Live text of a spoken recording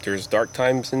there's dark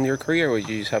times in your career where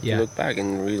you just have to look back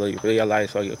and really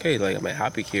realize, like, okay, like, am I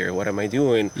happy here? What am I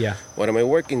doing? Yeah. What am I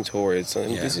working towards?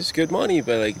 And this is good money,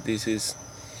 but like, it's just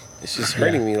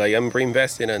hurting me. Like, I'm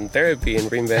reinvesting in therapy and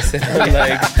reinvesting on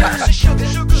like.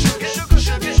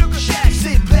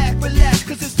 Sit back, relax,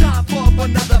 'cause it's time for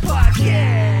another podcast.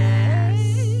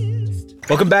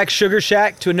 Welcome back, Sugar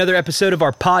Shack, to another episode of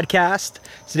our podcast.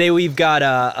 Today we've got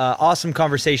a awesome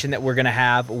conversation that we're going to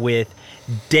have with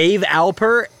Dave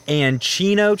Alper and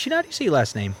Chino. Chino, how do you say your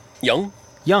last name? Young.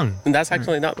 And that's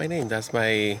actually not my name. That's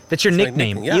your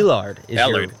nickname. Yeah. Elard.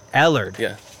 Ellard.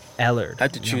 Yeah. Ellard. I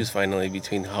had to choose finally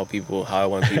between how I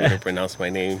want people to pronounce my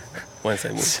name once I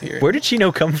moved here. Where did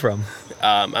Chino come from?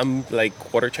 I'm like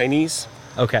quarter Chinese.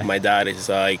 Okay. My dad is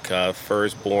like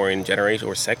first-born generation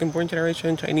or second-born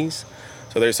generation Chinese.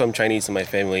 So there's some Chinese in my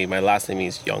family. My last name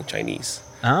is Young Chinese.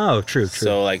 Oh, true.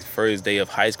 So like first day of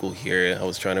high school here, I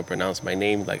was trying to pronounce my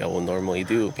name like I would normally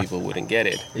do. People wouldn't get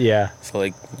it. Yeah. So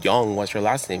like, Young, what's your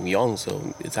last name? Young.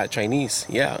 So is that Chinese?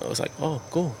 Yeah. I was like, oh,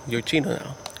 cool. You're Chino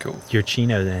now. Cool. You're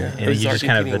Chino then. Yeah. And you just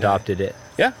kind of adopted it.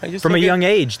 Yeah. I just from a young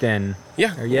age then.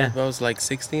 Yeah. Or, yeah. I was like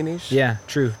 16-ish. Yeah.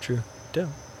 True. Dope.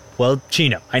 Well,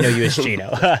 Chino. I know you as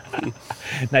Chino.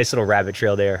 Nice little rabbit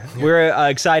trail there. Yeah. We're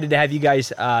excited to have you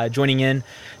guys joining in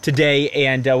today,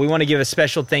 and we want to give a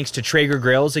special thanks to Traeger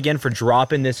Grills again for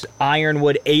dropping this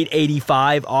Ironwood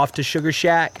 885 off to Sugar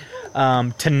Shack.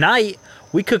 Tonight,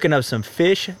 we cooking up some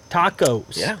fish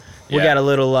tacos. Yeah. We got a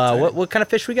little, what kind of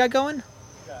fish we got going?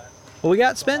 What we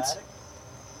got, Spence?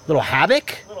 Little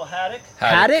haddock? Little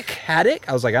haddock. Haddock?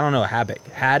 I was like, I don't know,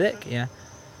 haddock, yeah.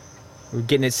 We're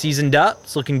getting it seasoned up.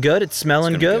 It's looking good. It's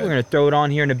smelling good. We're going to throw it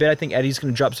on here in a bit. I think Eddie's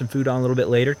going to drop some food on a little bit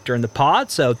later during the pod.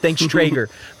 So thanks, Traeger,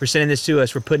 for sending this to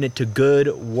us. We're putting it to good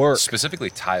work. Specifically,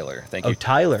 Tyler. Thank you.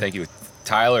 Tyler. Thank you,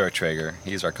 Tyler at Traeger.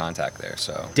 He's our contact there.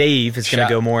 So Dave is going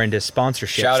to go more into sponsorships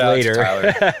shout out later. to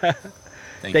Tyler.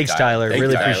 Thanks, Tyler.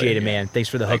 Really appreciate it, man. Thanks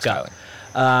for the hookup.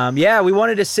 We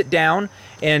wanted to sit down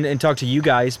and talk to you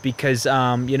guys because,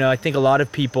 I think a lot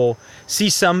of people see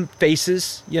some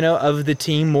faces, of the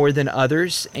team more than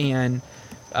others. And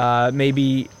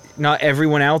maybe not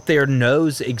everyone out there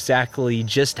knows exactly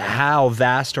just how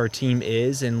vast our team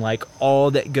is and like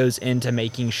all that goes into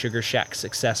making Sugar Shack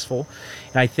successful.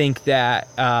 And I think that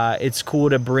it's cool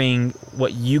to bring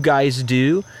what you guys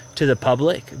do to the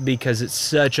public because it's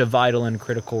such a vital and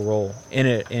critical role in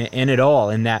it all.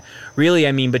 And that really,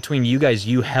 I mean, between you guys,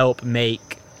 you help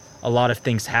make a lot of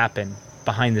things happen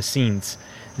behind the scenes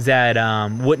that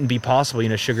wouldn't be possible.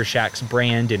 Sugar Shack's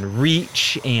brand and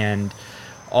reach and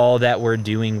all that we're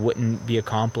doing wouldn't be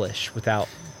accomplished without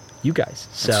you guys.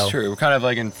 So that's true. We're kind of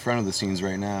like in front of the scenes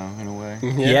right now, in a way.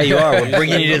 Yeah, you are. We're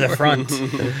bringing you to the front. We're in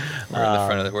the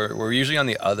front of we're usually on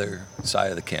the other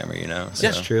side of the camera, So.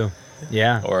 That's true.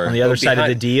 Yeah, or on the other side of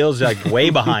the deals, like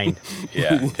way behind.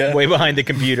 Yeah, way behind the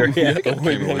computer. Yeah,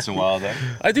 every once in a while. Though.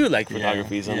 I do like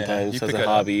photography sometimes as a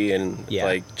hobby, and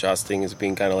like Justin is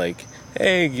being kind of like,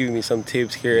 hey, give me some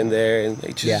tips here and there, and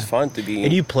it's just fun to be.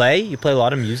 And you play a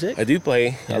lot of music? I do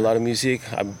play a lot of music.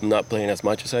 I'm not playing as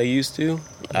much as I used to.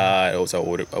 I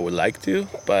would like to,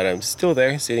 but I'm still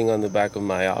there, sitting on the back of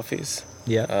my office.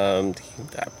 Yeah.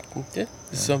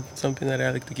 It's something that I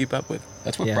like to keep up with.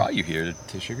 That's what brought you here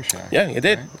to Sugar Shack. Yeah, it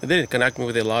did. Right? It did connect me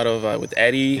with a lot of with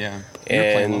Eddie. Yeah.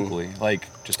 You're playing locally, like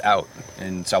just out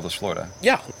in Southwest Florida.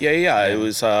 Yeah. It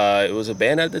was a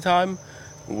band at the time.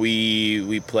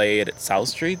 We played at South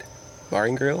Street Bar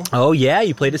and Grill. Oh yeah,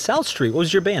 you played at South Street. What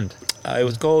was your band? It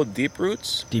was called Deep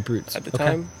Roots. Deep Roots at the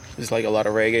time. It's like a lot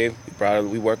of reggae.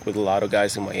 We worked with a lot of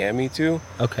guys in Miami too.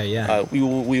 Okay, yeah. We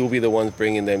will be the ones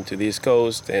bringing them to the East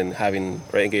Coast and having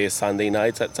reggae Sunday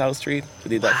nights at South Street. We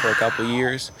did that for a couple of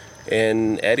years.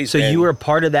 And Eddie's band, you were a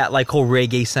part of that like whole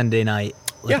reggae Sunday night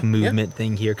movement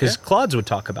thing here because Claude would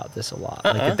talk about this a lot.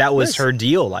 Like that was her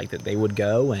deal, like that they would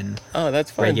go and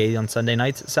that's fun. reggae on Sunday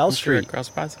nights at South Street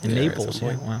in Naples.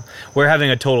 Yeah, wow. We're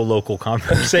having a total local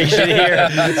conversation here.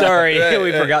 Sorry,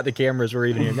 we forgot the cameras were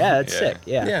even here. That's sick.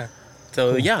 Yeah.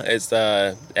 So it's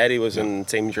Eddie was in the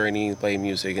same journey, playing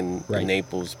music in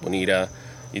Naples, Bonita.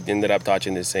 He ended up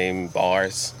touching the same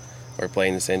bars or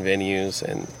playing the same venues,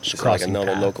 and just like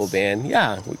another local band.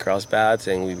 Yeah, we crossed paths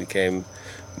and we became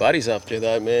buddies after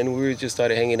that, man. We just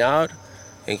started hanging out,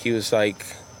 and he was like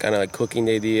kind of like cooking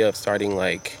the idea of starting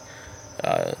like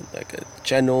a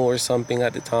channel or something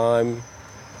at the time.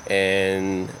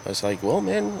 And I was like, well,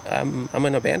 man, I'm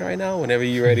in a band right now. Whenever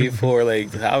you're ready for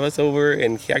like to have us over,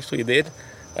 and he actually did.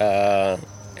 And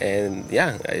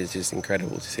it's just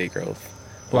incredible to see growth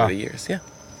over the years. Yeah,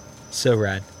 so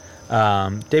rad.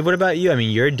 Dave, what about you? I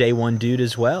mean, you're a day one dude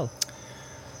as well.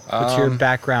 What's your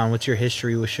background? What's your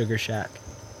history with Sugar Shack?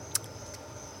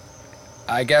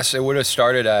 I guess it would have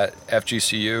started at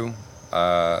FGCU.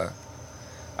 I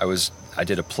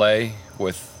did a play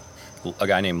with a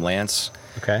guy named Lance.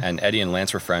 Okay. And Eddie and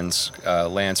Lance were friends.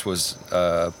 Lance was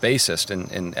a bassist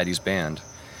in Eddie's band.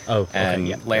 Oh, okay. And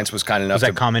yeah. Lance was kind enough was that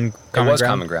to... Common It was Ground?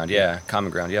 Common Ground, yeah.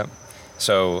 Common Ground, yep.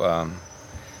 So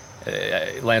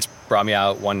Lance brought me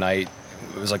out one night.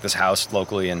 It was like this house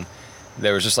locally, and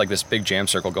there was just like this big jam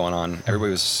circle going on.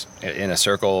 Everybody was in a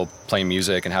circle playing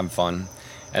music and having fun.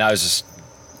 And I was just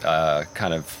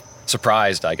kind of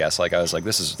surprised, I guess. Like I was like,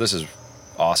 this is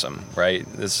awesome, right?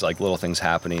 This is like little things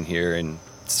happening here in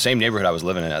the same neighborhood I was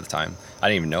living in at the time. I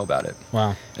didn't even know about it.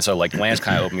 Wow. And so like Lance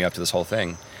kind of opened me up to this whole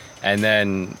thing. And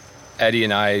then Eddie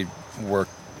and I were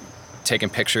taking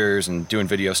pictures and doing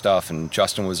video stuff, and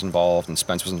Justin was involved and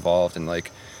Spence was involved, and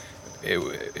like,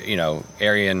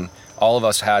 Arian, all of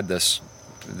us had this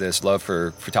love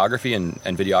for photography and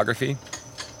videography.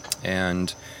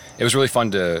 And it was really fun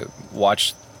to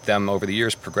watch them over the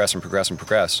years progress.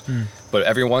 But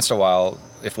every once in a while,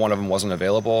 if one of them wasn't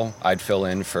available, I'd fill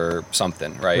in for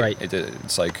something, right?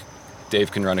 It's like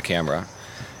Dave can run a camera.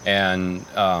 And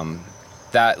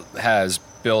that has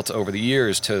built over the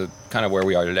years to kind of where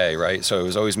we are today, right? So it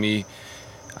was always me.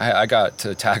 I got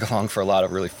to tag along for a lot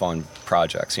of really fun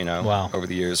projects, Wow. over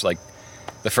the years. Like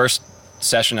the first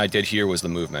session I did here was The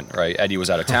Movement, right? Eddie was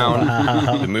out of town.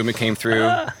 Wow. The Movement came through.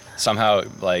 Somehow,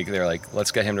 like, they're like,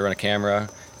 let's get him to run a camera.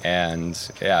 And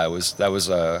yeah, it was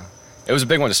a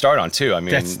big one to start on too. I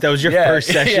mean, that was your first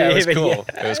session. Yeah, it was cool.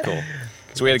 Yeah. It was cool.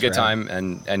 So we had a good time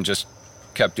and just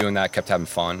kept doing that, kept having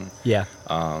fun. Yeah.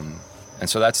 And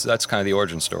so that's kind of the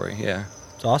origin story. Yeah.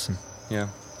 It's awesome. Yeah.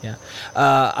 Yeah.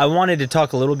 I wanted to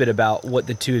talk a little bit about what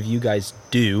the two of you guys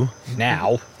do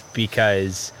now,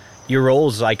 because your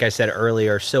roles, like I said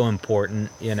earlier, are so important,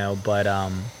 but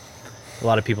a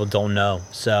lot of people don't know.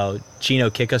 So, Chino,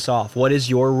 kick us off. What is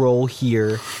your role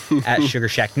here at Sugar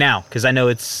Shack now? Because I know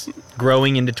it's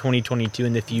growing into 2022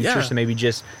 in the future, Yeah. so maybe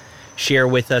just share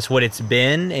with us what it's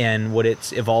been and what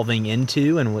it's evolving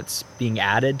into and what's being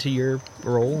added to your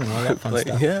role and all that fun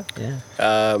stuff. Yeah. Yeah.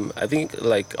 I think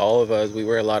like all of us, we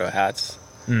wear a lot of hats.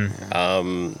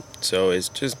 So it's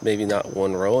just maybe not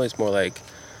one role. It's more like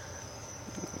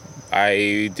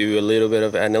I do a little bit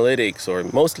of analytics, or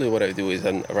mostly what I do is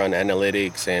run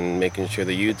analytics and making sure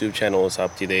the YouTube channel is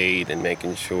up to date, and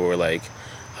making sure like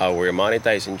how we're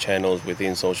monetizing channels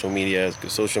within social media,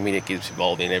 because social media keeps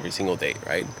evolving every single day,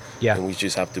 right? Yeah. And we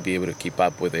just have to be able to keep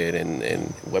up with it. And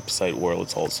website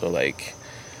world's also like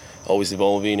always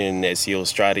evolving in SEO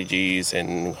strategies,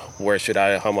 and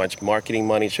how much marketing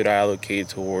money should I allocate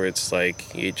towards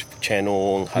like each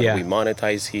channel? How do we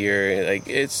monetize here? Like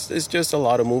it's just a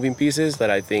lot of moving pieces that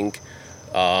I think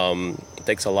it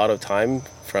takes a lot of time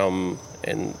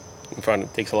in front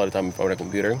of the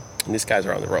computer. And these guys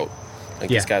are on the road. Like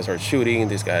these guys are shooting.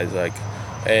 These guys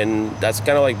and that's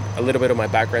kind of like a little bit of my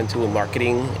background too in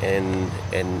marketing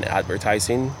and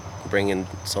advertising. Bringing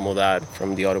some of that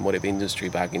from the automotive industry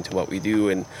back into what we do,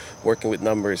 and working with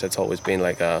numbers. That's always been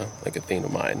like a thing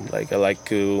of mine. Like I like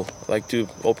to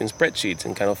open spreadsheets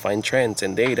and kind of find trends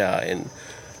and data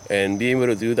and being able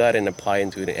to do that and apply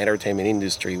into the entertainment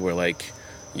industry, where like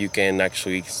you can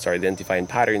actually start identifying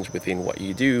patterns within what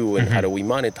you do, and how do we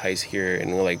monetize here,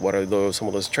 and like what are some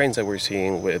of those trends that we're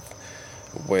seeing with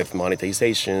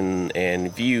monetization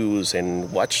and views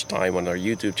and watch time on our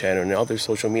YouTube channel and other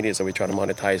social medias that we try to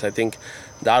monetize. I think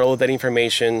that all that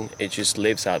information, it just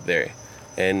lives out there.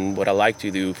 And what I like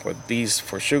to do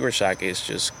for Sugar Shack is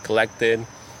just collect it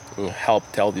and help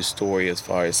tell the story as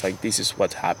far as like this is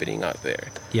what's happening out there.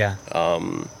 Yeah.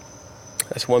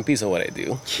 That's one piece of what I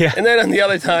do. Yeah. And then on the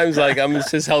other times, like I'm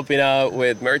just helping out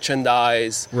with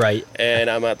merchandise. Right. And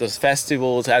I'm at those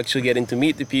festivals, actually getting to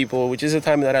meet the people, which is a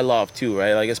time that I love too,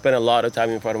 right? Like I spend a lot of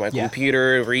time in front of my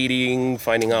computer, reading,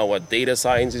 finding out what data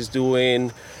science is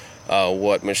doing,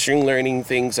 what machine learning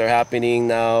things are happening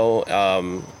now.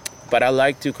 But I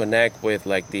like to connect with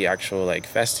like the actual like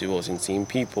festivals and seeing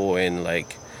people and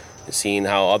like seeing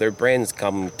how other brands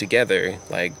come together,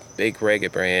 like big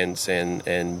reggae brands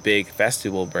and big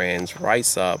festival brands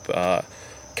rise up,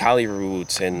 Cali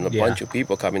Roots and a bunch of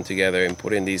people coming together and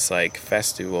putting these like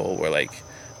festival where like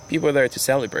people are there to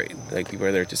celebrate. Like people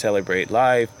are there to celebrate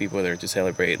life, people are there to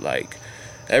celebrate like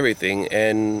everything,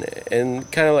 and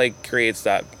kind of like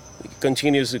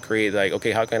continues to create like,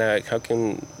 okay,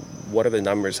 what are the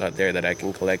numbers out there that I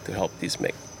can collect to help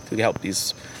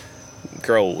these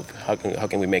growth? How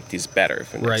can we make these better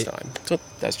for next time? So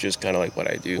that's just kind of like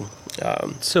what I do.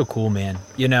 So cool, man.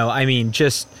 I mean,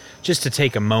 just to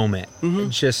take a moment,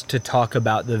 just to talk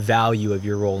about the value of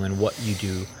your role and what you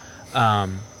do.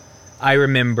 I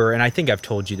remember, and I think I've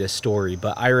told you this story,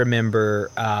 but I remember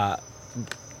I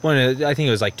think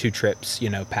it was like 2 trips,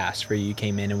 past where you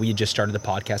came in and we had just started the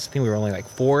podcast. I think we were only like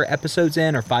 4 episodes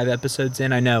in or 5 episodes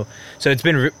in. I know. So it's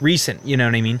been recent, you know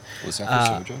what I mean? Was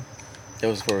that for Soja? It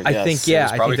was for, I think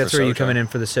that's where you're coming in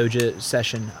for the Soja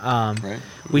session. Right.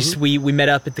 We met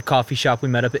up at the coffee shop. We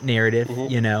met up at Narrative,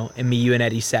 and me, you, and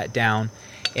Eddie sat down.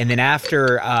 And then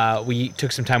after we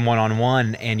took some time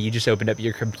one-on-one, and you just opened up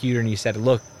your computer and you said,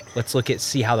 look, let's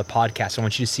see how the podcast, I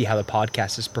want you to see how the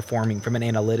podcast is performing from an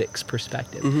analytics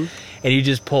perspective. And you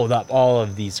just pulled up all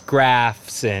of these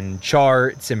graphs and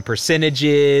charts and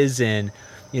percentages and,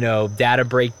 data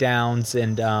breakdowns.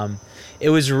 And it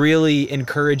was really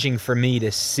encouraging for me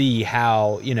to see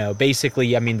how,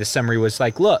 basically, the summary was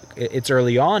like, look, it's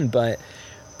early on, but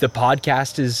the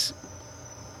podcast is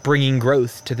bringing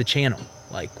growth to the channel.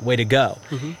 Like, way to go.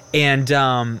 And,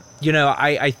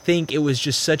 I think it was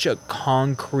just such a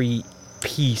concrete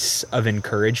piece of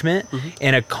encouragement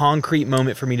and a concrete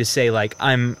moment for me to say, like,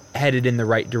 I'm headed in the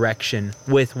right direction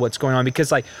with what's going on.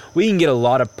 Because, like, we can get a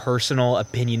lot of personal,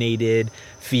 opinionated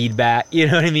feedback, you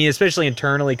know what I mean? Especially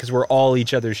internally, because we're all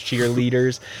each other's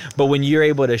cheerleaders. But when you're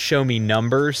able to show me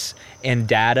numbers and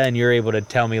data, and you're able to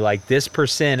tell me, like, this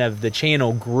 % of the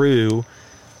channel grew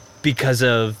because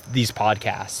of these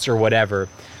podcasts or whatever,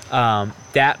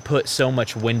 that put so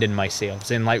much wind in my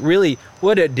sails. And like, really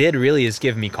what it did really is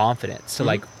give me confidence to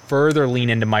like further lean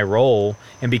into my role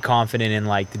and be confident in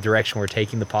like the direction we're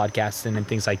taking the podcast in and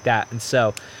things like that. And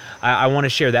so I want to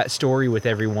share that story with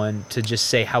everyone to just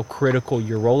say how critical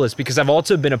your role is, because I've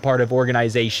also been a part of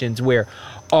organizations where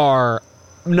our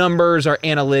numbers, our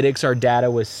analytics, our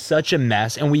data was such a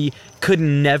mess, and we could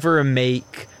never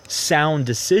make sound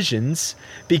decisions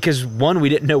because, one, we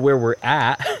didn't know where we're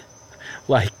at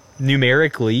like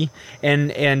numerically,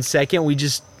 and second, we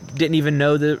just didn't even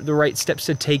know the right steps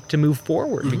to take to move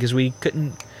forward because we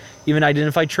couldn't even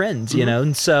identify trends,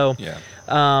 and so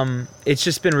it's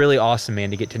just been really awesome,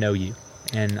 man, to get to know you.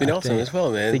 And been awesome as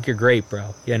well, man. I think you're great,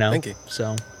 bro. Thank you.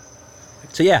 So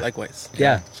yeah, likewise.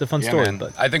 Yeah, it's a fun story. Man.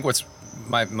 But I think what's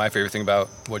my favorite thing about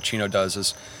what Chino does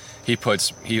is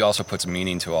he also puts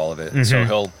meaning to all of it. So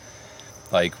he'll,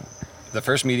 like, the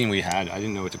first meeting we had, I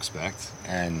didn't know what to expect,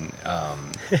 and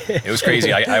it was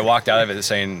crazy. I walked out of it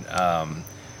saying,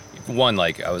 one,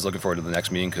 like, I was looking forward to the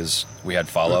next meeting because we had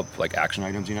follow-up, like, action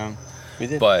items, We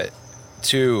did. But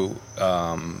two,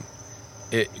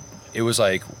 it was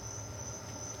like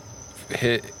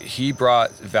he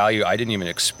brought value I didn't even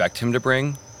expect him to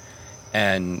bring,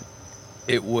 and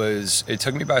it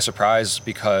took me by surprise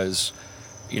because,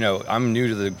 I'm new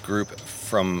to the group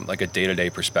from like a day-to-day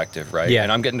perspective, right? Yeah.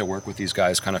 And I'm getting to work with these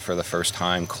guys kind of for the first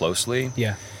time closely.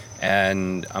 Yeah.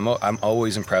 And I'm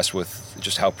always impressed with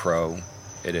just how pro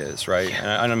it is, right? Yeah. And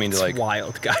I don't mean to like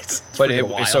wild, guys. But it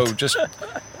was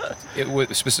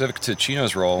specific to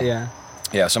Chino's role.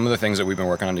 Yeah, some of the things that we've been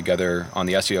working on together on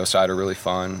the SEO side are really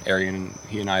fun. Arian,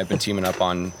 he and I have been teaming up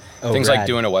on things like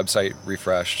doing a website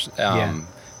refresh,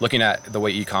 looking at the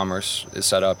way e-commerce is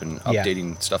set up and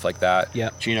updating stuff like that. Yeah.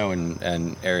 Chino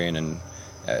and Arian, and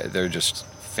they're just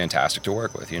fantastic to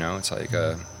work with. It's like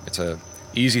it's a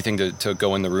easy thing to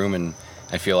go in the room, and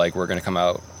I feel like we're going to come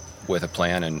out with a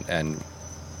plan, and I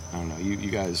don't know, you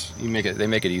guys, they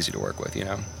make it easy to work with,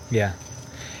 Yeah.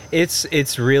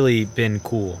 It's really been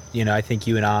cool. I think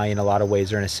you and I, in a lot of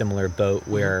ways, are in a similar boat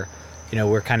where,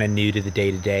 we're kind of new to the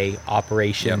day-to-day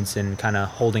operations and kind of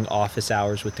holding office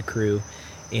hours with the crew.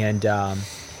 And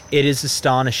it is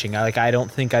astonishing. I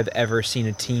don't think I've ever seen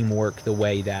a team work the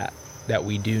way that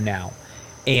we do now.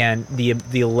 And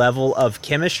the level of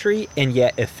chemistry and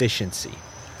yet efficiency.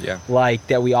 Yeah. Like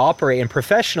that we operate in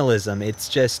professionalism.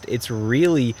 It's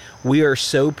really, we are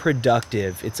so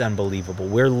productive. It's unbelievable.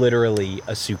 We're literally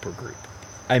a super group.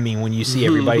 I mean, when you see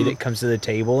everybody that comes to the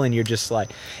table, and you're just like,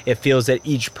 it feels that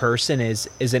each person is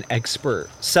an expert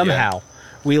somehow. Yeah.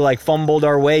 We like fumbled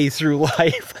our way through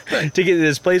life to get to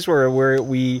this place where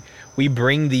we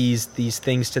bring these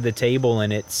things to the table,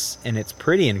 and it's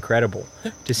pretty incredible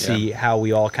to see how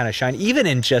we all kind of shine, even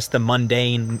in just the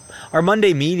mundane. Our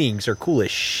Monday meetings are cool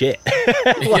as shit. You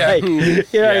know what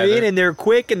I mean? And they're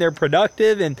quick, and they're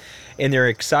productive, and they're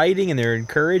exciting, and they're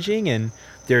encouraging, and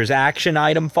there's action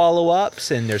item follow-ups,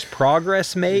 and there's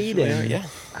progress made, and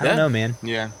I don't know, man.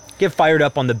 Yeah. Get fired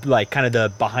up on the like kind of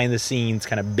the behind the scenes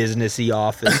kind of businessy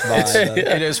office vibe.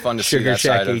 It is fun to see that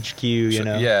Shack side of HQ,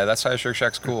 Yeah, that side of Sugar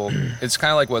Shack's cool. It's kind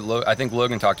of like what I think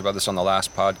Logan talked about this on the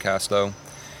last podcast though.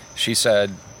 She said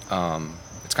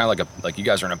it's kind of like you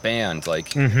guys are in a band,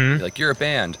 like like you're a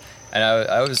band, and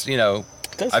I was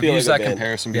I've used that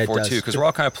comparison before too, because we're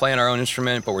all kind of playing our own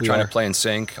instrument, but we're trying to play in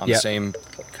sync on the same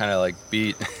kind of like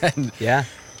beat. And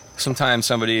sometimes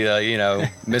somebody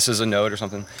misses a note or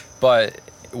something, but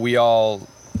we all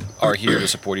are here to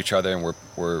support each other, and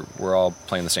we're all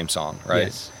playing the same song, right?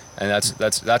 Yes. And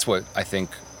that's what I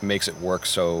think makes it work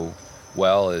so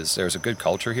well. Is there's a good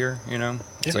culture here,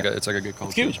 It's like a good culture.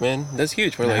 It's huge, man. That's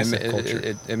huge for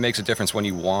culture. It makes a difference when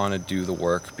you want to do the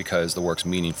work because the work's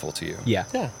meaningful to you. Yeah.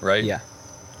 Right? Yeah.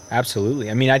 Absolutely.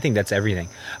 I mean, I think that's everything.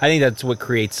 I think that's what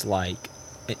creates like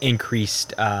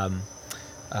increased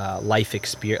life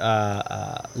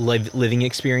experience, living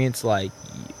experience. Like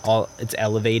it's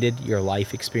elevated your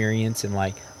life experience, and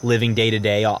like living day to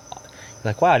day.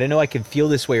 Like, wow, I didn't know I could feel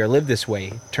this way or live this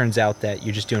way. Turns out that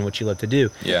you're just doing what you love to do.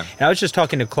 Yeah. And I was just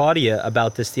talking to Claudia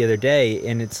about this the other day,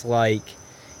 and it's like,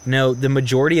 the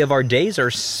majority of our days are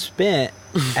spent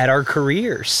at our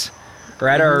careers or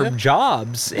at our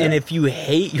jobs. Yeah. And if you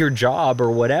hate your job or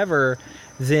whatever,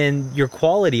 then your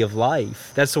quality of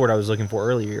life, that's the word I was looking for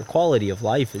earlier, your quality of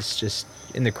life is just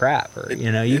in the crap. Or,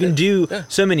 you can do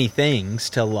so many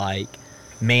things to like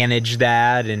manage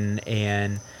that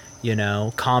and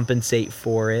compensate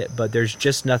for it, but there's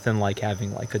just nothing like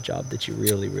having like a job that you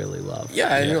really, really love.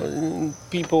 Yeah.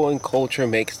 People and culture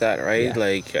makes that, right? Yeah,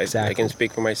 like I can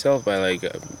speak for myself, but like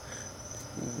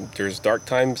there's dark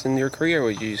times in your career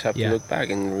where you just have to look back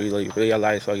and really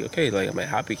realize, like, okay, like, am I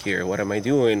happy here? What am I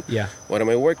doing? Yeah. What am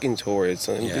I working towards?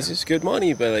 And this is good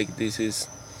money, but like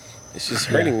it's just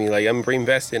hurting me. Like, I'm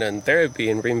reinvesting on therapy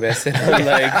and reinvesting on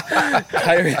like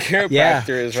hiring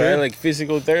chiropractors, right? Like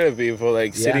physical therapy for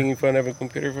like sitting in front of a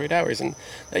computer for 8 hours, and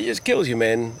that just kills you,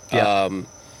 man. Yeah.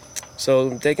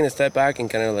 So taking a step back and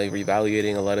kind of like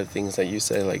reevaluating a lot of things that you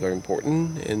say like are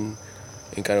important and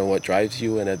kind of what drives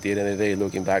you, and at the end of the day,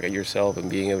 looking back at yourself and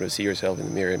being able to see yourself in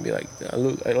the mirror and be like,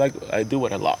 I do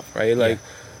what I love, right? Like.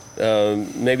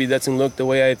 Maybe it doesn't look the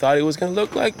way I thought it was going to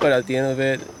look like, but at the end of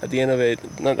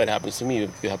it, not that happens to me, it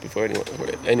would be happy for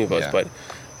any of us, but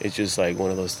it's just like one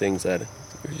of those things that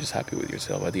you're just happy with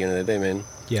yourself at the end of the day, man.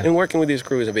 Yeah. And working with these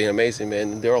crews have been amazing,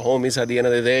 man. They're all homies at the end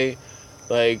of the day,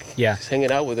 like just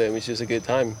hanging out with them, it's just a good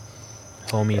time.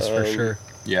 Homies for sure.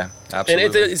 Yeah, absolutely.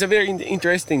 And it's a very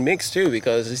interesting mix too,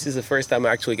 because this is the first time I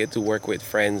actually get to work with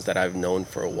friends that I've known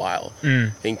for a while,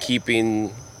 and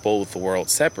keeping both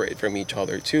worlds separate from each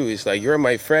other too. It's like, you're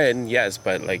my friend, yes,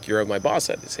 but like you're my boss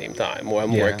at the same time, or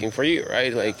I'm working for you,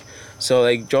 right? Like, so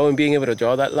like being able to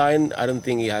draw that line, I don't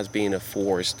think it has been a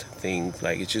forced thing.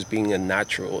 Like, it's just being a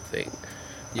natural thing.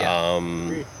 Yeah.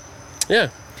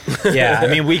 I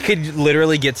mean, we could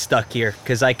literally get stuck here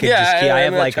because I could I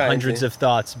have like hundreds of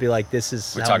thoughts. Be like, this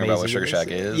is. We're talking about what Sugar Shack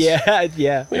is.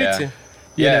 Yeah. We need to.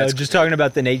 Just talking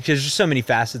about the nature, there's just so many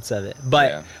facets of it.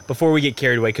 But before we get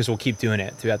carried away, because we'll keep doing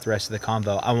it throughout the rest of the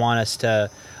convo,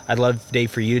 I'd love,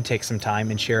 Dave, for you to take some time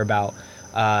and share about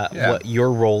what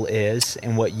your role is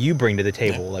and what you bring to the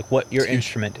table, like what your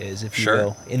instrument is, if you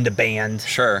will, in the band.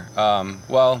 Sure.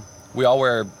 Well, we all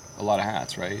wear a lot of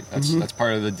hats, right? That's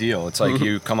part of the deal. It's like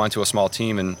you come onto a small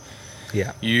team and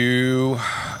you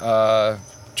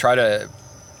try to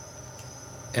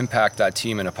impact that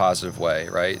team in a positive way,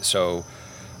 right? So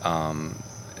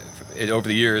over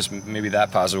the years, maybe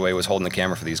that positive way was holding the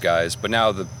camera for these guys, but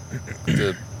now the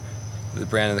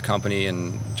brand of the company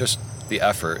and just the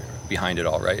effort behind it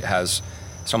all, right, it has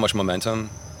so much momentum,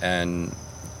 and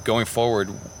going forward,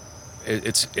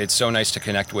 it's so nice to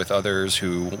connect with others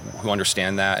who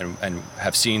understand that and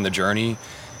have seen the journey,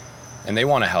 and they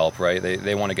want to help, right?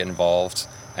 They want to get involved,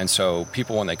 and so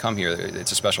people, when they come here,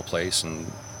 it's a special place,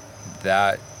 and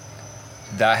that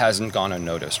hasn't gone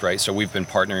unnoticed, right? So we've been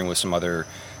partnering with some other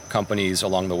companies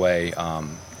along the way.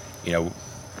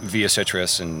 Via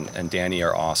Citrus and Danny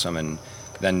are awesome, and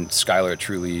then Skylar at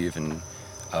True Leave, and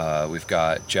we've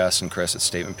got Jess and Chris at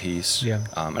Statement Piece. Yeah.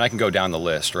 And I can go down the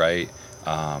list, right?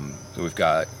 We've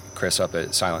got Chris up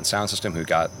at Silent Sound System, who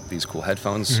got these cool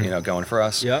headphones, going for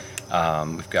us. Yep.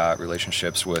 We've got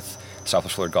relationships with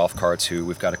Southwest Florida Golf Carts, who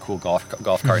we've got a cool golf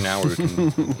cart now where we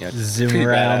can zoom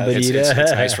around. It's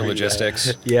nice for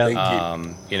logistics. Yeah.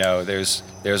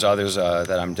 There's others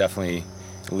that I'm definitely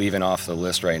leaving off the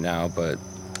list right now, but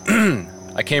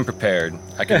I came prepared.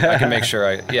 I can make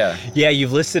sure Yeah,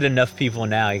 you've listed enough people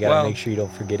now. You got to make sure you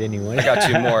don't forget anyone. I got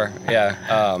two more.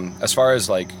 Yeah. As far as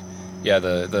like,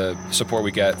 the support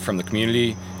we get from the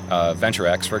community, Venture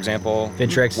X, for example.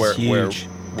 Venture X is huge.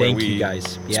 Thank you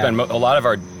guys. Spend a lot of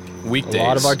our weekdays, a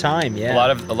lot of our time, a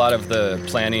lot of the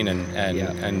planning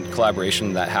and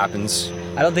collaboration that happens.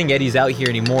 I don't think Eddie's out here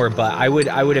anymore, but I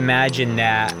would imagine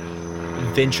that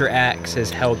Venture X has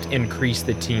helped increase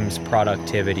the team's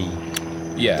productivity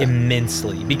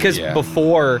immensely. Because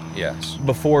before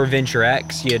Venture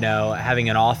X, you know, having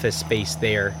an office space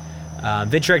there,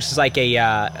 Venture X is like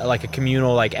a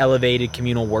communal, like elevated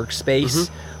communal workspace.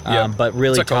 But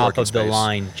really like top of the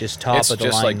line,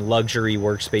 like luxury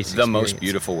workspace. The most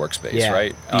beautiful workspace,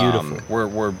 right? Beautiful.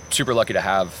 We're super lucky to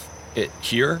have it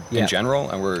here in general,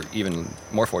 and we're even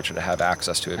more fortunate to have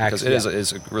access to it because it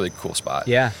is a really cool spot.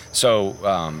 Yeah. So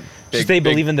they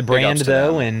believe in the brand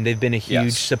though, and they've been a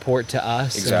huge support to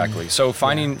us. Exactly. So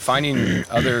finding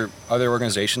other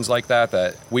organizations like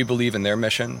that we believe in their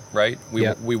mission, right?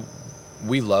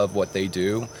 We love what they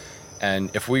do, and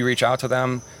if we reach out to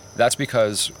them, that's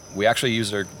because we actually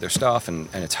use their stuff and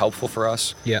it's helpful for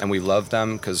us. And we love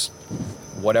them because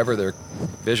whatever their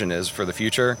vision is for the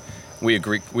future, we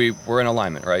agree. We're in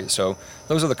alignment, right? So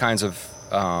those are the kinds of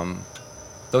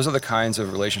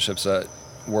relationships that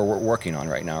we're working on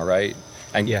right now, right?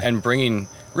 And bringing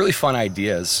really fun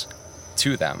ideas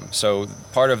to them. So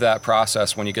part of that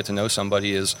process when you get to know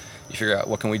somebody is you figure out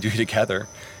what can we do together.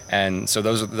 And so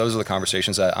those are the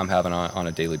conversations that I'm having on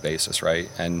a daily basis, right?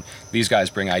 And these guys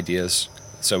bring ideas.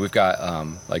 So we've got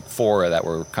like 4 that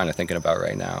we're kind of thinking about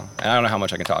right now. And I don't know how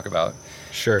much I can talk about.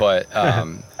 Sure. But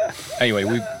anyway,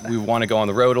 we want to go on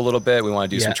the road a little bit. We want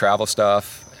to do some travel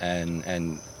stuff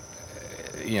and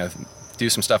you know, do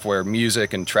some stuff where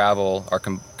music and travel are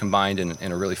combined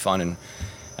in a really fun and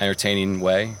entertaining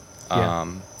way.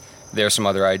 There's some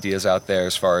other ideas out there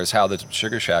as far as how the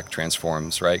Sugar Shack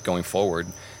transforms, right, going forward.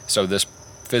 So this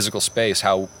physical space,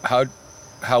 how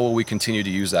will we continue to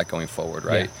use that going forward,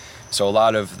 right? So a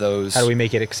lot of those. How do we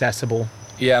make it accessible?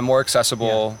 Yeah, more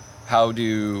accessible. How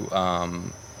do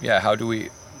we?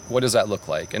 What does that look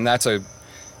like? And it's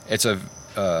a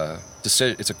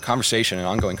conversation, an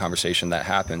ongoing conversation that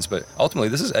happens. But ultimately,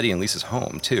 this is Eddie and Lisa's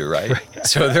home too, right?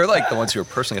 So they're like the ones who are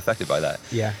personally affected by that.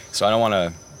 Yeah. So I don't want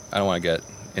to get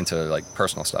into like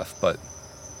personal stuff, but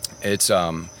it's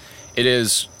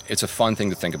a fun thing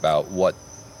to think about what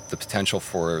the potential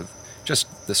for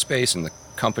just the space and the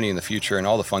company in the future and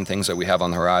all the fun things that we have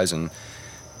on the horizon.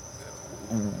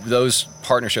 Those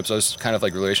partnerships, those kind of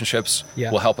like relationships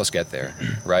will help us get there,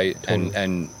 right? Totally.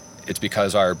 And it's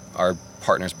because our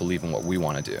partners believe in what we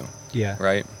want to do. Yeah.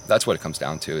 Right? That's what it comes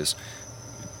down to is,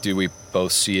 do we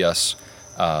both see us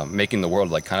making the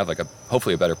world like kind of like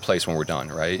hopefully a better place when we're done,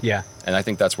 right? Yeah. And I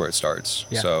think that's where it starts.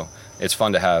 Yeah. So it's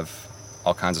fun to have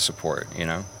all kinds of support, you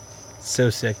know? So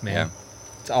sick, man. Yeah.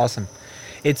 It's awesome.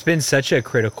 It's been such a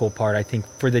critical part, I think,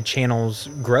 for the channel's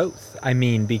growth. I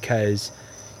mean, because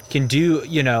you can do,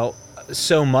 you know,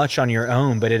 so much on your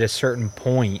own, but at a certain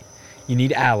point, you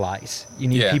need allies. You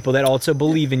need people that also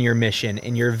believe in your mission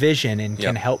and your vision and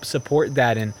can help support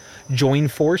that and join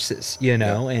forces, you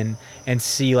know, and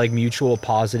see like mutual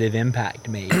positive impact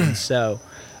made. And so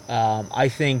I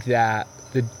think that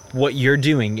what you're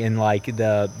doing in like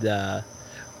the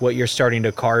what you're starting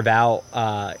to carve out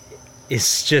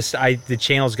is just the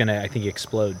channel's gonna, I think,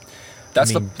 explode.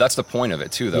 That's the point of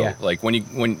it too, though. Yeah. Like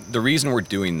when the reason we're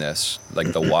doing this,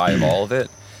 like the why of all of it,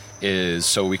 is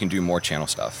so we can do more channel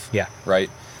stuff. Yeah. Right.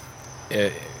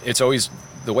 It's always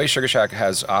the way Sugar Shack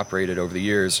has operated over the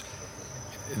years.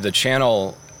 The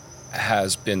channel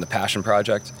has been the passion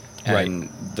project, and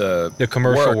the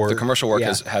commercial work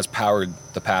has powered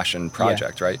the passion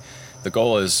project. Right. The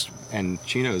goal is, and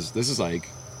Chino's, this is like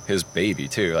his baby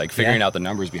too, like figuring out the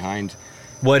numbers behind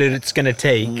what it's going to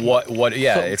take.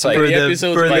 It's like for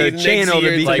the channel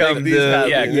to become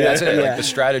that's it. Like the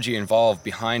strategy involved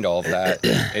behind all of that.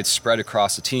 It's spread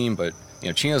across the team, but you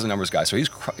know, Chino's a numbers guy, so he's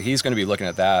going to be looking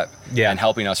at that and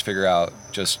helping us figure out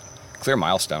just clear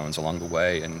milestones along the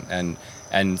way, and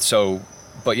so,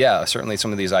 but yeah, certainly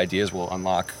some of these ideas will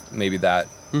unlock maybe that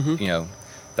you know,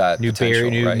 that new potential,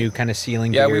 barrier, new kind of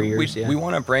ceiling barriers. We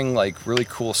want to bring like really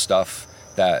cool stuff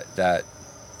that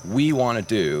we want to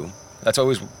do. That's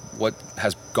always what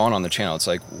has gone on the channel. It's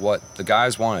like what the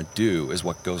guys want to do is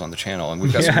what goes on the channel, and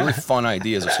we've got some really fun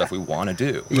ideas of stuff we want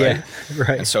to do. Right? Yeah,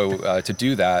 right. And so to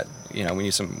do that, you know, we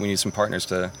need some partners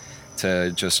to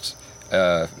just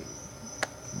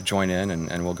join in,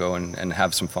 and we'll go and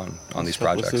have some fun on these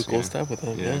projects. We'll do cool stuff with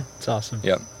them. Yeah, it's awesome.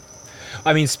 Yep.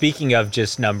 I mean, speaking of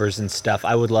just numbers and stuff,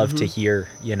 I would love to hear,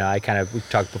 you know, we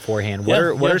talked beforehand.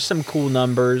 What are some cool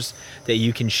numbers that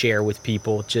you can share with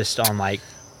people just on like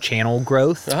channel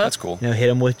growth? That's cool. You know, hit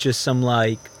them with just some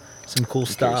cool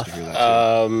stuff.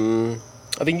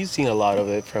 I think you've seen a lot of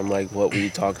it from like what we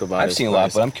talked about. I've seen a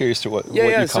lot, but I'm curious to what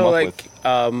you come up with.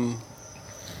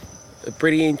 A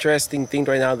pretty interesting thing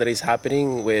right now that is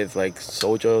happening with like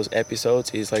Sojo's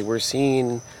episodes is like we're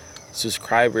seeing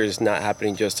subscribers not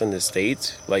happening just in the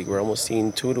States. Like we're almost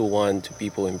seeing 2-to-1 to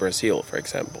people in Brazil, for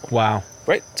example. Wow.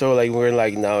 Right, so like we're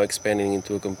like now expanding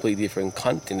into a completely different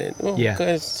continent. Well,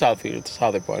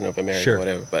 southern part of America,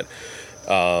 whatever. But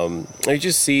I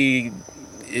just see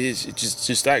it's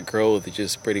just that growth. It's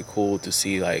just pretty cool to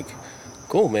see. Like,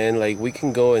 cool, man. Like we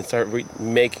can go and start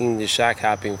making the shack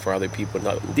happen for other people,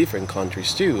 not in different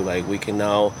countries too. Like we can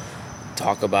now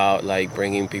talk about like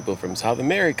bringing people from South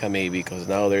America maybe, because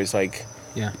now there's like.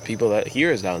 People that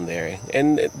hear us down there,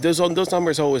 and those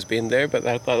numbers always been there. But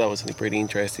I thought that was a pretty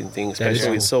interesting thing,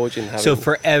 especially with Sojin having. So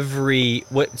for every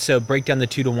so break down the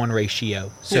 2-to-1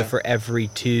 ratio. So for every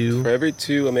two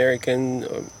American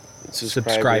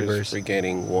subscribers, we're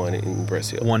getting one in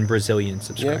Brazil. One Brazilian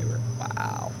subscriber. Yeah.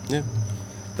 Wow. Yeah.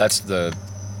 That's the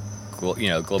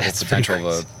global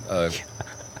potential of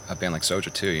a band like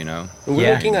Soja too. You know.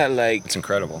 We're looking at like it's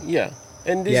incredible. Yeah,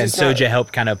 and this is Soja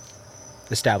helped kind of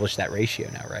establish that ratio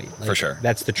now, right? Like, for sure.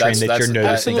 That's the trend that you're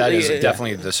noticing. That is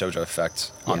definitely the Soja effect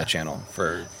on the channel.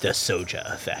 For the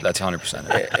Soja effect. That's 100%.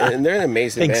 And they're an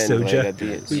amazing band. Thanks, Soja.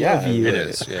 Like, we love you. It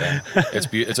is. Yeah,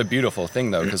 it's a beautiful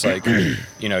thing though, because like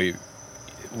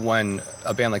when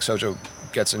a band like Soja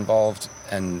gets involved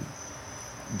and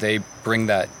they bring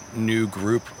that new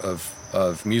group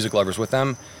of music lovers with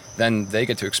them, then they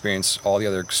get to experience all the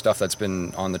other stuff that's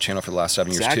been on the channel for the last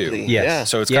 7 years too. Yes. Yeah.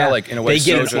 So it's kind of like, in a way, they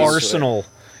get an arsenal.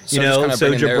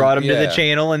 Soja brought them to the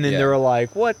channel, and then they were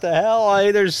like, "What the hell?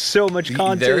 There's so much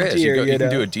content there is. here." You can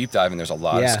do a deep dive, and there's a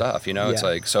lot of stuff. It's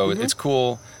like it's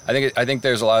cool. I think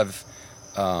there's a lot of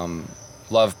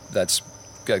love that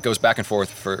goes back and forth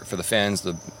for the fans,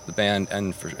 the band,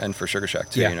 and for Sugar Shack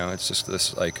too. Yeah. It's just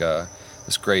this like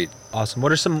this great. Awesome.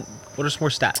 What are some more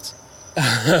stats?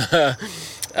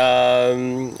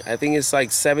 I think it's like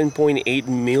 7.8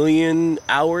 million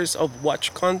hours of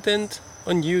watch content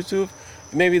on YouTube.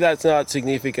 Maybe that's not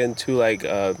significant to like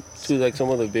some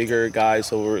of the bigger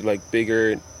guys or like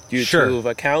bigger YouTube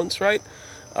accounts, right?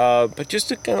 But just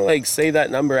to kind of like say that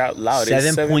number out loud,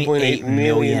 7.8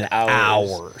 million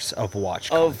hours of watch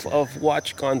content. Of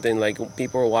watch content. Like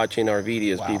people are watching our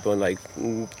videos, people like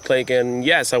clicking,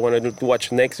 yes, I want to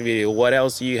watch the next video. What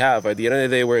else do you have? At the end of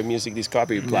the day, we're a music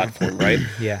discovery platform, right?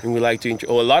 Yeah. And we like to,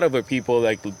 a lot of our people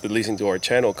like that listen to our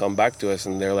channel come back to us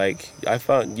and they're like, I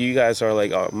found you guys are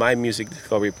like my music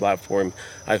discovery platform.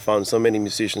 I found so many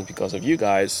musicians because of you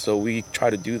guys. So we try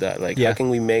to do that. Like, how can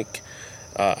we make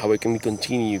how can we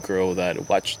continue grow that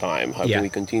watch time? How can we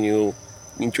continue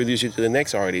introduce you to the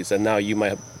next artist that now you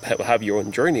might have your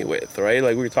own journey with, right?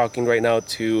 Like we're talking right now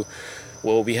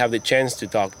we have the chance to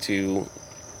talk to,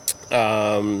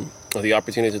 the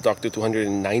opportunity to talk to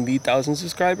 290,000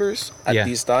 subscribers at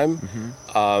this time.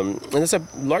 Mm-hmm. And that's a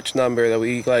large number that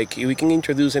we can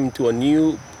introduce them to a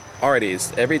new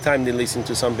artist every time they listen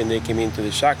to something they came into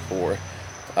the Shack for.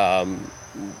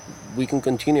 We can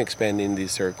continue expanding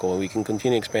this circle, and we can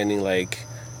continue expanding like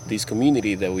this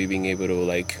community that we've been able to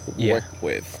like work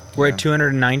with. We're at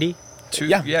 290.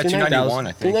 291,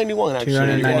 I think. 291 actually.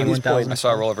 291,000. I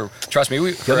saw it roll over. Trust me,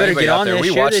 we better get on there.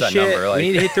 we watch that number. Like, we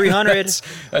need to hit 300.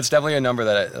 that's definitely a number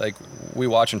that we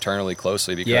watch internally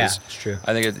closely because it's true.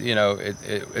 I think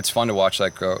it's fun to watch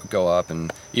that go up,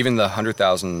 and even the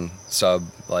 100,000 sub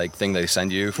like thing they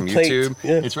send you from YouTube,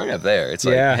 it's right up there. It's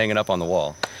like hanging up on the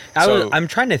wall. I'm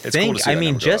trying to think. Cool to I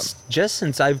mean, just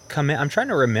since I've come in, I'm trying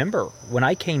to remember when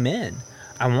I came in.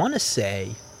 I want to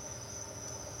say,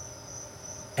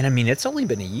 and I mean, it's only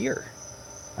been a year.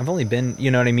 I've only been,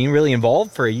 you know what I mean, really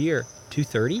involved for a year.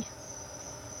 230.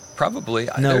 Probably.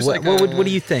 No, what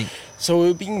do you think? So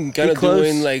we've been kind of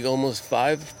doing like almost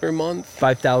 5 per month.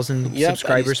 5,000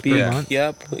 subscribers per month.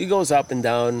 Yep, it goes up and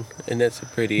down, and that's a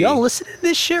pretty. Y'all listen to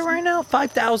this shit right now.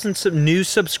 5,000 new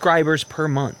subscribers per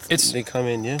month. They come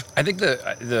in, I think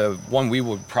the one we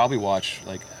would probably watch,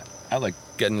 like I like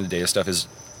getting into the data stuff, is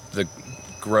the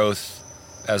growth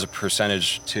as a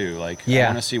percentage too. Like I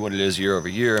want to see what it is year over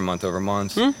year and month over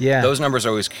month. Yeah, those numbers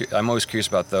are I'm always curious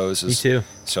about those. Me too.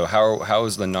 So how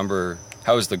is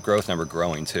the growth number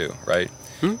growing too, right?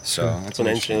 So that's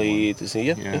exponentially to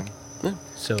see.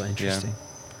 So interesting.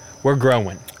 We're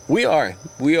growing. We are,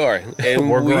 and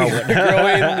we're growing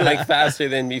like faster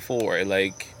than before.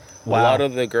 Like a lot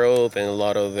of the growth and a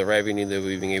lot of the revenue that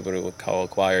we've been able to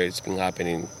acquire has been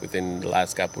happening within the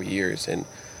last couple of years, and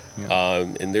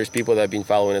there's people that have been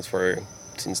following us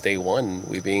since day one.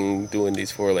 We've been doing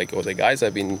this for the guys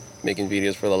have been making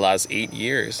videos for the last 8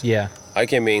 years. Yeah. I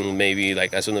came in maybe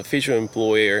like as an official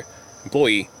employee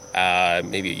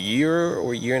maybe a year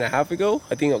or a year and a half ago.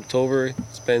 I think October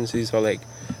expenses are like.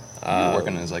 You were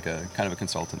working as like a kind of a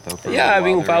consultant though. I've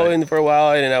been following for a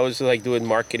while, and I was like doing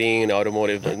marketing and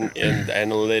automotive and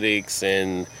analytics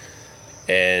and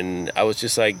And I was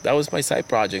just like, that was my side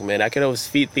project, man. I could always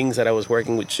feed things that I was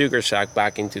working with Sugar Shack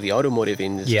back into the automotive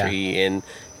industry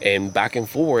and back and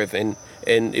forth. And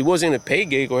it wasn't a pay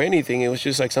gig or anything. It was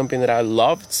just like something that I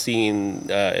loved seeing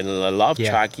and I loved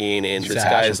tracking. And this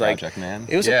guy is like, project, man.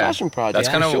 It was a passion project. That's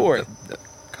kind of sure.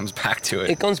 Comes back to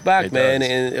it. It comes back, man.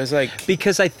 And it was like,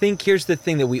 because I think here's the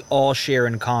thing that we all share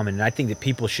in common, and I think that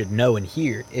people should know and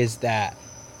hear, is that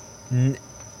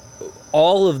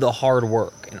all of the hard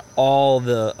work and all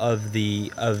of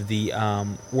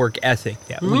the work ethic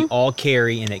that we all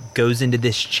carry and it goes into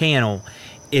this channel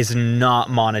is not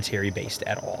monetary based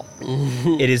at all.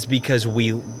 It is because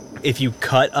if you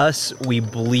cut us, we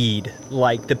bleed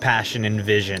like the passion and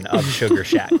vision of Sugar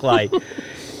Shack. Like,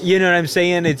 you know what I'm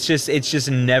saying? It's just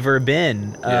never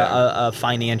been a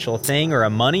financial thing or a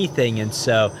money thing. And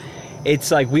so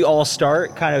it's like we all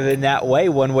start kind of in that way,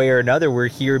 one way or another. We're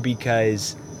here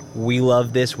because we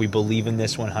love this. We believe in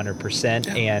this 100%.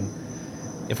 Yeah. And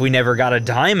if we never got a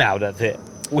dime out of it,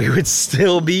 we would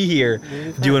still be here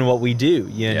doing what we do,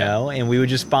 you know? And we would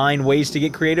just find ways to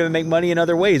get creative and make money in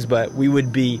other ways. But we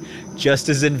would be just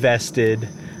as invested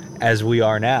as we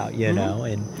are now, you know?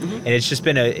 And it's just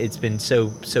been it's been so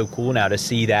cool now to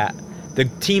see that the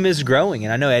team is growing.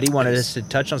 And I know Eddie wanted us to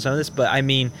touch on some of this, but I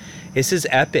mean, this is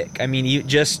epic. I mean,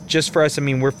 just for us, I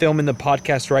mean, we're filming the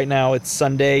podcast right now. It's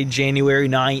Sunday, January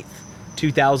 9th,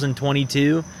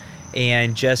 2022.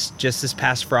 And just this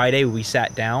past Friday, we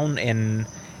sat down and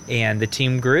the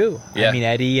team grew. Yeah. I mean,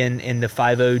 Eddie and the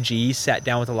 5 OGs sat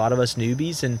down with a lot of us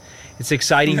newbies, and it's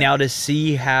exciting now to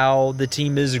see how the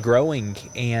team is growing.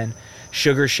 And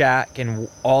Sugar Shack and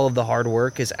all of the hard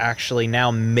work is actually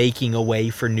now making a way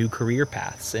for new career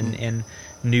paths and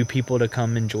new people to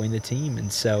come and join the team.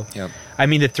 And so, I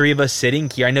mean, the three of us sitting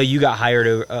here, I know you got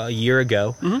hired a year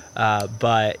ago,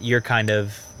 but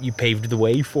you paved the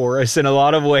way for us in a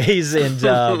lot of ways.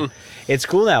 And it's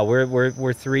cool now.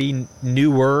 We're three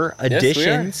newer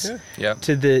additions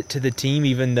to the team,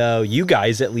 even though you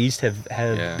guys at least have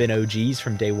been OGs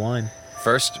from day one.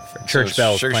 First, church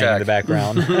bells playing in the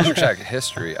background. Sugar Shack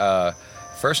history.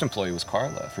 First employee was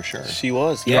Carla, for sure. She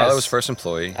was. Yes. Carla was first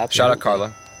employee. Absolutely. Shout out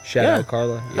Carla. Shout out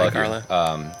Carla. Love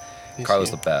Carla.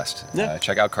 Carla's the best.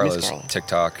 Check out Carla's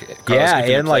TikTok.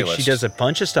 And like she does a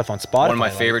bunch of stuff on Spotify. One of my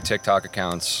favorite TikTok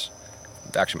accounts.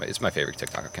 Actually, it's my favorite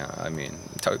TikTok account. I mean,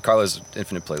 Carla's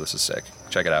Infinite Playlist is sick.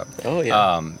 Check it out. Oh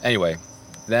yeah. Anyway,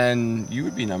 then you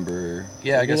would be number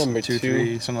I guess number 2,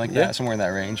 3, something like that, somewhere in that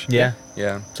range. Yeah.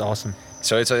 It's awesome.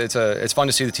 So it's fun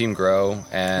to see the team grow,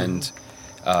 and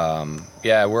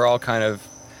we're all kind of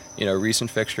recent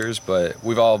fixtures, but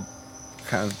we've all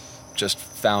kind of just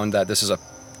found that this is a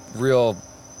real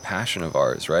passion of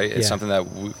ours, right? It's something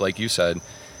that, like you said,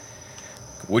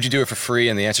 would you do it for free?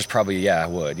 And the answer is probably, I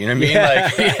would. You know what I mean?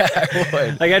 I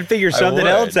would. Like, I'd figure something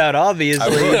else out,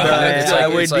 obviously. I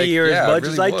would be here as much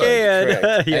as I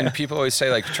can. And people always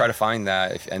say, like, try to find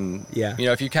that.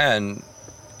 If you can,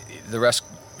 the rest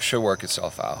should work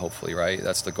itself out, hopefully, right?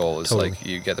 That's the goal, is like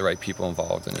you get the right people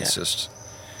involved, and it's just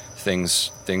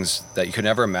things that you could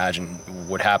never imagine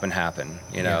would happen.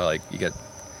 Like you get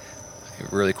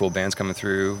really cool bands coming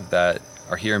through that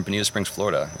are here in Bonita Springs,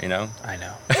 Florida. I know.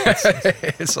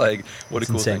 It's like, what a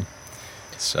cool thing.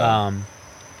 So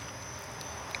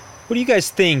what do you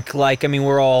guys think? Like, I mean,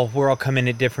 we're all coming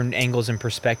at different angles and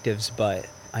perspectives, but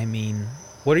I mean,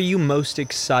 what are you most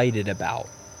excited about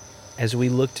as we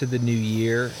look to the new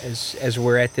year, as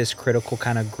we're at this critical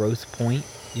kind of growth point?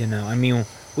 I mean,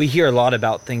 we hear a lot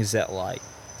about things that, like,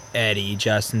 Eddie,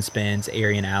 Justin Spence,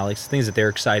 Ari, and Alex, things that they're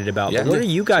excited about. But what are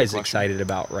you guys excited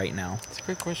about right now? It's a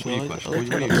great question. I'll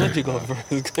let you go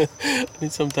first. I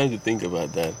need some time to think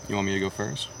about that. You want me to go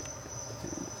first?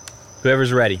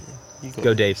 Whoever's ready.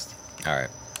 Go Dave. All right,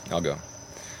 I'll go.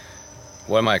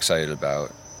 What am I excited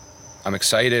about? I'm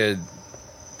excited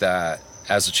that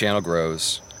as the channel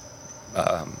grows,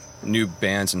 new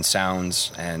bands and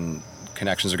sounds and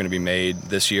connections are going to be made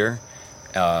this year.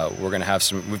 We're going to have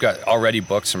we've got already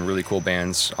booked some really cool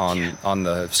bands on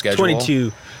the schedule.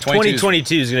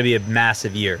 2022 is going to be a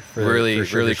massive year for really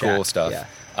Sugar Shack. Cool stuff. Yeah.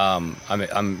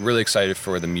 I'm really excited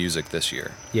for the music this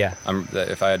year. Yeah.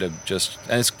 If I had to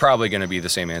and it's probably going to be the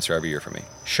same answer every year for me.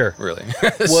 Sure. Really.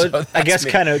 Well, I guess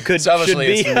kind of should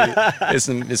be. It's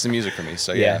the music for me.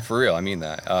 So yeah, for real, I mean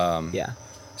that.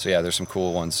 So yeah, there's some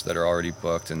cool ones that are already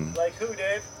booked. And like who,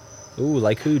 Dave? Ooh,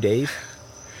 like who, Dave?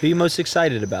 Who are you most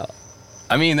excited about?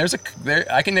 I mean,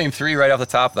 I can name 3 right off the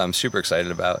top that I'm super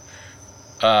excited about.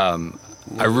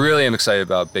 I really am excited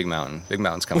about Big Mountain. Big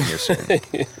Mountain's coming here soon.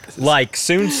 Like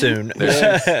soon.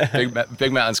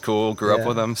 Big Mountain's cool. Grew up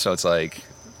with them, so it's like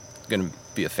gonna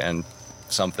be a fan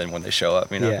something when they show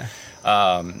up.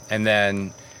 And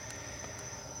then,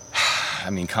 I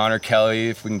mean, Connor Kelly,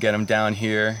 if we can get him down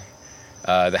here.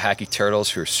 The Hacky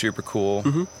Turtles, who are super cool.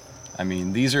 Mm-hmm. I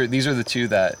mean, these are the two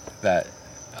that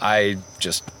I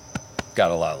just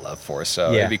got a lot of love for.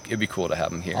 So it'd be cool to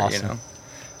have them here. Awesome.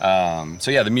 You know.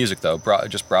 So yeah, the music though,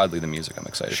 just broadly the music, I'm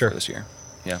excited for this year.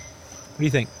 Yeah. What do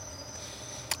you think?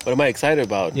 What am I excited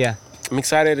about? Yeah. I'm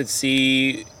excited to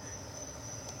see.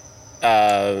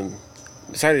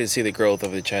 Excited to see the growth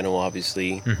of the channel,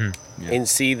 obviously, and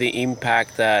see the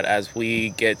impact that as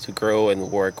we get to grow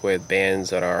and work with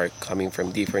bands that are coming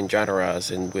from different genres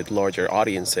and with larger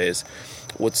audiences,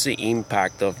 what's the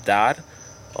impact of that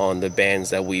on the bands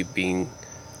that we've been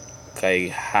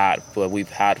we've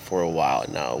had for a while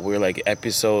now. We're like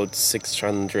episode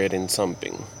 600 and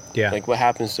something. Yeah. Like what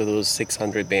happens to those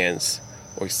 600 bands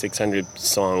or 600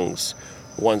 songs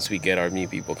once we get our new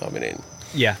people coming in?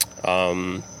 Yeah.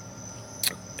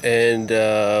 And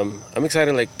I'm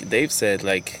excited, like Dave said,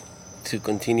 like to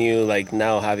continue like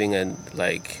now having a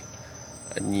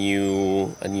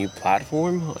new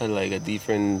platform, like a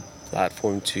different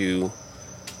platform to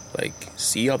like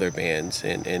see other bands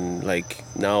and like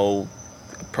now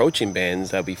approaching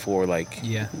bands that before like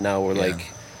now we're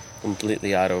like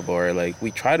completely out of our like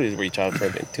we try to reach out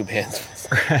to bands.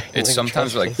 Right. It's like,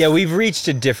 sometimes like we've reached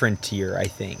a different tier, I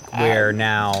think, where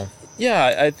now.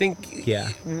 Yeah, I think.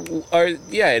 Yeah. And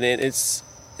it's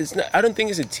not. I don't think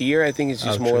it's a tier. I think it's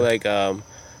just more like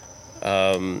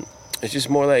it's just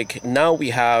more like now we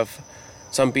have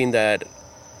something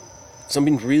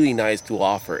really nice to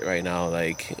offer right now.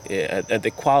 Like at the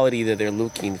quality that they're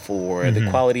looking for, the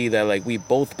quality that like we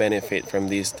both benefit from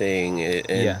this thing.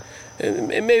 And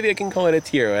maybe I can call it a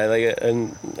tier. Right? Like,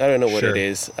 and I don't know what it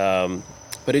is.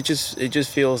 But it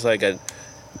just feels like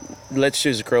let's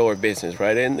just grow our business,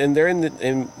 right? And they're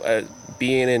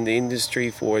being in the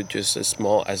industry for just as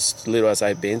little as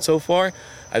I've been so far.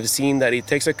 I've seen that it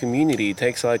takes a community. It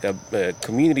takes like a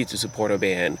community to support a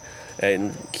band.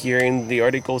 And hearing the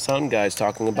Article Sound guys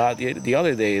talking about the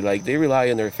other day, like they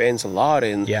rely on their fans a lot,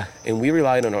 and we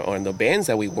rely on the bands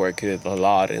that we work with a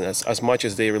lot, and as much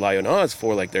as they rely on us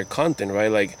for like their content, right?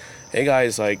 Like, hey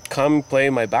guys, like come play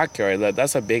in my backyard.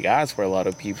 That's a big ask for a lot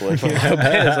of people and for a lot of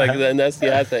bands. Like, and that's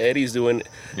the ask that Eddie's doing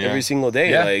every single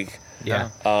day.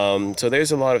 So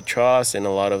there's a lot of trust and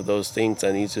a lot of those things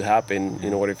that need to happen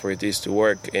in order for this to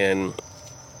work. And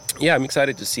I'm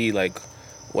excited to see like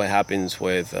what happens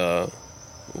with the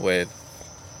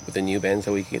new bands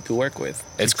that we get to work with.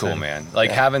 It's cool, man.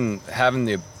 Like having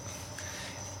the.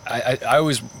 I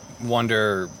always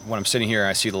wonder when I'm sitting here and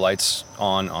I see the lights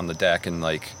on the deck and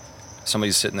like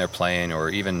somebody's sitting there playing, or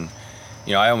even,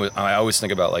 you know, I always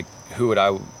think about like who would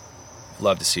I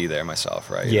love to see there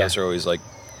myself, right? Yeah. Those are always like,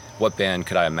 what band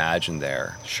could I imagine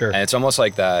there? Sure. And it's almost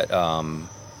like that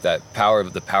that power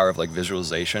of like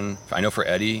visualization. I know for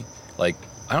Eddie, like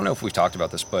I don't know if we've talked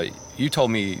about this, but you told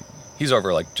me he's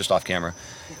over like just off camera.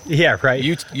 Yeah, right.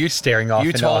 You staring off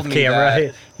and off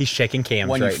camera. He's checking cams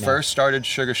right now. When you first started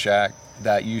Sugar Shack,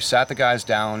 that you sat the guys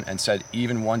down and said,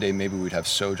 even one day maybe we'd have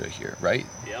Soja here, right?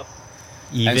 Yep.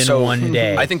 Even one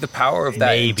day. I think the power of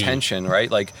that intention, right?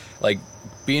 Like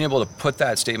being able to put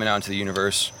that statement out into the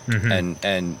universe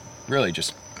and really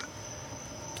just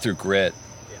through grit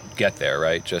get there,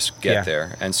 right? Just get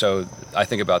there. And so I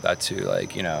think about that too.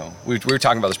 Like, you know, we were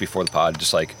talking about this before the pod,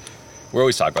 just like we're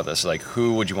always talking about this, like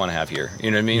who would you want to have here?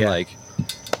 You know what I mean? Yeah. Like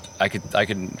I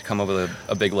could come up with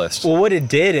a big list. Well, what it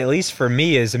did, at least for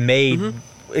me, is made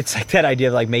it's like that idea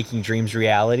of like making dreams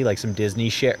reality, like some Disney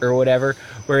shit or whatever,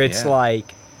 where it's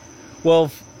like, well,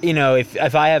 you know,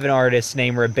 if I have an artist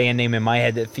name or a band name in my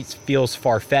head that feels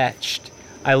far-fetched,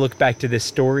 I look back to this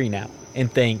story now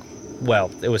and think, well,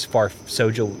 it was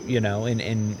Soja, you know,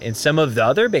 and some of the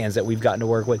other bands that we've gotten to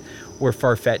work with were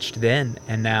far-fetched then,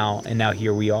 and now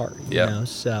here we are, you know,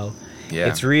 so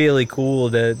it's really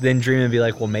cool to then dream and be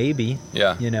like, well, maybe,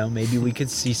 you know, maybe we could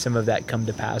see some of that come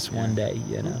to pass one day,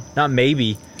 you know, not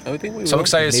maybe. I think we will. So I'm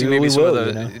excited to see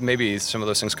maybe some of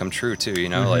those things come true too, you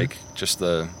know, like just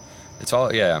it's all,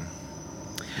 cool.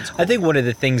 I think one of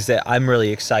the things that I'm really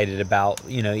excited about,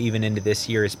 you know, even into this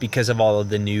year is because of all of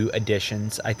the new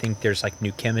additions. I think there's like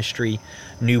new chemistry,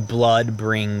 new blood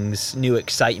brings new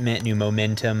excitement, new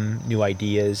momentum, new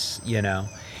ideas, you know.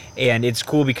 And it's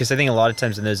cool because I think a lot of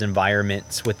times in those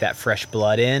environments with that fresh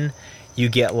blood in, you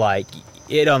get like,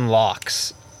 it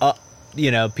unlocks, you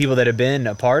know, people that have been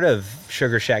a part of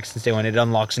Sugar Shack since day one. It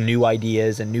unlocks new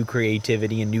ideas and new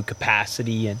creativity and new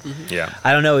capacity. And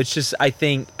I don't know, it's just, I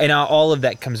think, and all of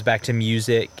that comes back to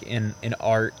music and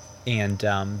art and,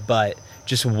 but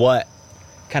just what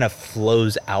kind of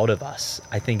flows out of us,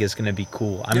 I think is going to be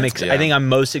cool. I think I'm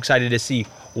most excited to see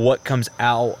what comes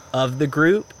out of the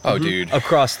group. Oh, dude.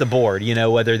 Across the board, you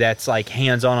know, whether that's like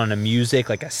hands-on a music,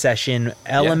 like a session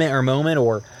element or moment,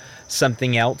 or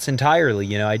something else entirely.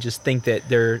 You know, I just think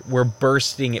that we're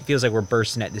bursting. It feels like we're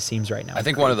bursting at the seams right now. I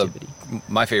think one of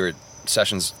my favorite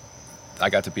sessions I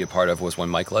got to be a part of was when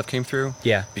Mike Love came through.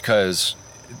 Yeah. Because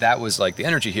that was like, the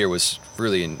energy here was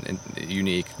really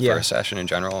unique for a session in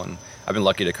general, and I've been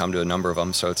lucky to come to a number of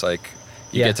them, so it's like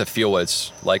you get to feel what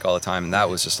it's like all the time, and that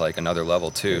was just like another level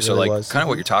too. So like kind of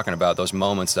what you're talking about, those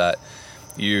moments that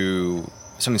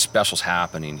something special's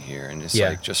happening here, and it's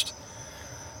like just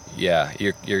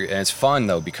you're and it's fun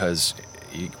though, because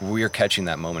we're catching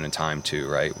that moment in time too,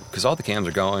 right? Because all the cams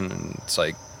are going, and it's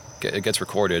like it gets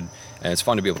recorded, and it's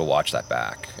fun to be able to watch that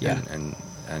back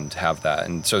and have that.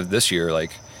 And so this year,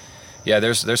 like,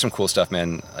 there's some cool stuff,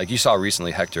 man. Like you saw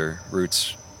recently, Hector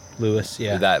Roots Lewis,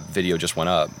 that video just went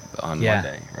up on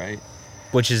Monday, right?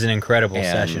 Which is an incredible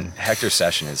session. Hector's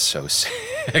session is so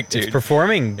sick, dude. It's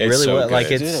performing really well.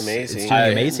 Like it's amazing. It's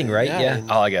doing amazing, right? Yeah.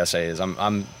 All I gotta say is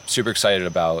I'm super excited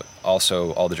about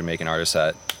also all the Jamaican artists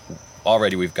that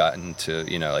already we've gotten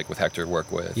to, you know, like with Hector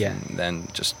work with, and then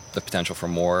just the potential for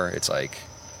more. It's like,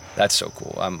 that's so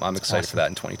cool. I'm excited for that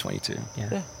in 2022.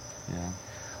 Yeah.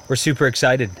 We're super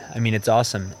excited. I mean, it's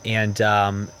awesome. And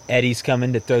Eddie's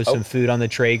coming to throw some food on the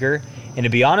Traeger. And to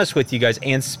be honest with you guys,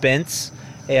 and Spence,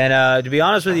 and to be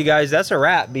honest with you guys, that's a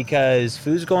wrap, because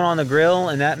food's going on the grill,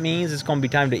 and that means it's going to be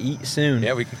time to eat soon.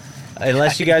 Yeah, we can.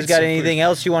 Unless you guys got anything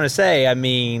else you want to say. I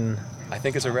mean, I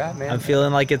think it's a wrap, man. I'm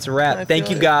feeling like it's a wrap. Thank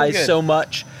you guys so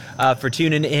much for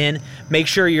tuning in. Make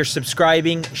sure you're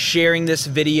subscribing, sharing this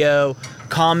video,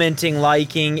 commenting,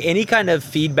 liking. Any kind of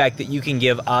feedback that you can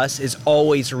give us is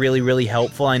always really, really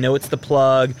helpful. I know it's the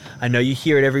plug. I know you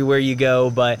hear it everywhere you go,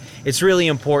 but it's really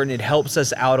important. It helps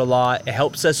us out a lot. It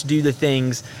helps us do the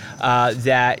things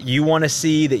that you want to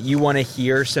see, that you want to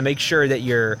hear. So make sure that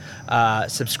you're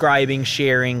subscribing,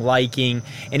 sharing, liking,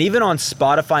 and even on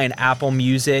Spotify and Apple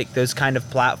Music, those kind of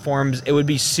platforms, it would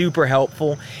be super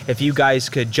helpful if you guys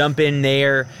could jump in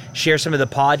there, share some of the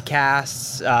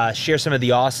podcasts, share some of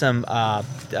the awesome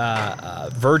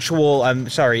visual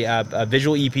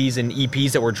EPs and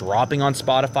EPs that we're dropping on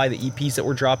Spotify, the EPs that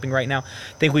we're dropping right now.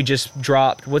 I think we just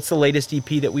dropped, what's the latest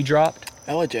EP that we dropped?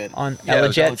 Elajet. On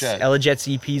Elajet's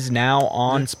EPs now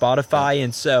on Spotify.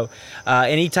 And so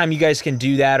anytime you guys can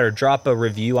do that or drop a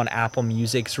review on Apple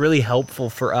Music, it's really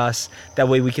helpful for us. That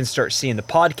way we can start seeing the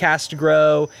podcast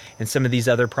grow and some of these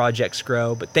other projects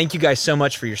grow. But thank you guys so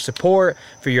much for your support,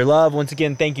 for your love. Once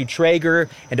again, thank you, Traeger,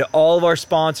 and to all of our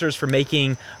sponsors for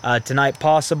making tonight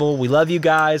possible. We love you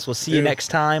guys. We'll see you next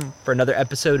time for another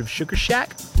episode of Sugar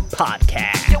Shack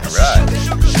Podcast. All right.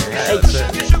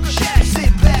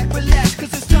 Sit back, relax,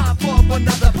 'cause it's time for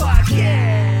another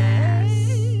podcast.